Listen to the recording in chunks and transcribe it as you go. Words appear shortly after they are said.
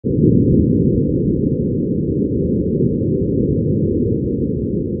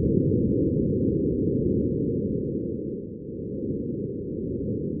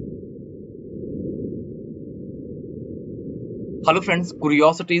Hello friends,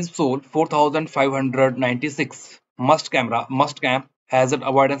 Curiosity's Soul 4596 Mastcam, hazard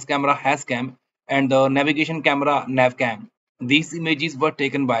avoidance camera Hazcam, and the navigation camera Navcam. These images were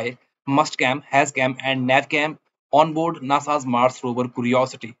taken by Mastcam, Hazcam, and Navcam on board NASA's Mars rover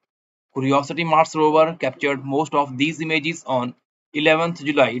Curiosity. Curiosity Mars rover captured most of these images on 11th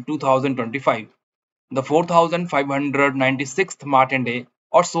July 2025. The 4596th Martin Day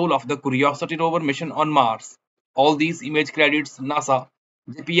or soul of the Curiosity rover mission on Mars. All these image credits NASA,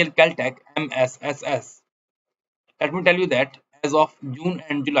 JPL-Caltech, MSSS. Let me tell you that as of June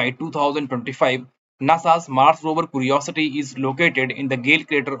and July 2025, NASA's Mars rover Curiosity is located in the Gale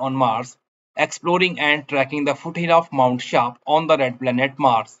Crater on Mars, exploring and tracking the foothill of Mount Sharp on the red planet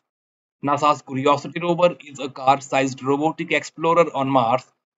Mars. NASA's Curiosity rover is a car-sized robotic explorer on Mars,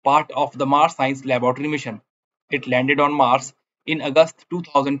 part of the Mars Science Laboratory mission. It landed on Mars in August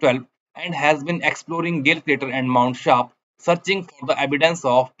 2012 and has been exploring Gale Crater and Mount Sharp, searching for the evidence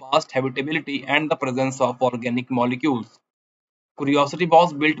of past habitability and the presence of organic molecules. Curiosity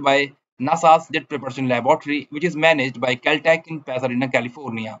was built by NASA's Jet Propulsion Laboratory, which is managed by Caltech in Pasadena,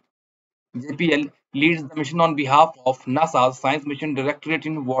 California. JPL leads the mission on behalf of NASA's Science Mission Directorate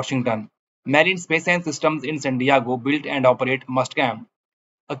in Washington. Malin Space Science Systems in San Diego built and operate Mastcam.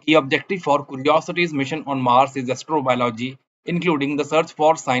 A key objective for Curiosity's mission on Mars is astrobiology, including the search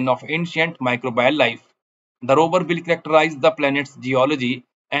for signs of ancient microbial life. The rover will characterize the planet's geology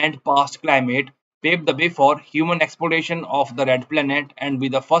and past climate, pave the way for human exploration of the red planet, and be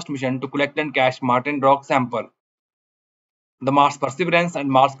the first mission to collect and cache Martian rock sample. The Mars Perseverance and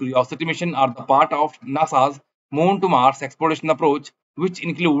Mars Curiosity mission are the part of NASA's Moon to Mars exploration approach, which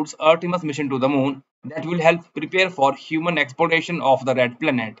includes Artemis mission to the Moon that will help prepare for human exploration of the red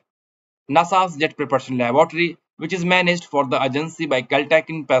planet. NASA's Jet Propulsion Laboratory, which is managed for the agency by Caltech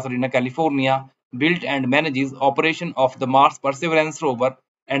in Pasadena, California, built and manages operation of the Mars Perseverance rover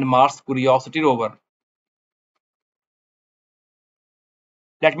and Mars Curiosity rover.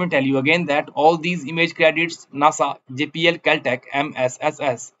 Let me tell you again that all these image credits NASA, JPL, Caltech,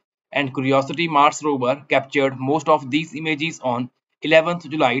 MSSS, and Curiosity Mars rover captured most of these images on 11th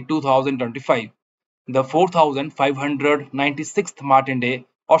July 2025, the 4596th Martin Day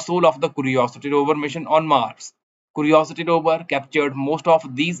or soul of the Curiosity rover mission on Mars. Curiosity rover captured most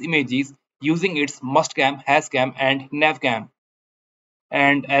of these images using its Mastcam, Hazcam, and Navcam.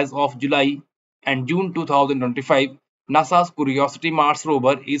 And as of July and June 2025, NASA's Curiosity Mars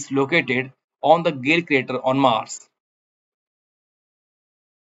rover is located on the Gale crater on Mars.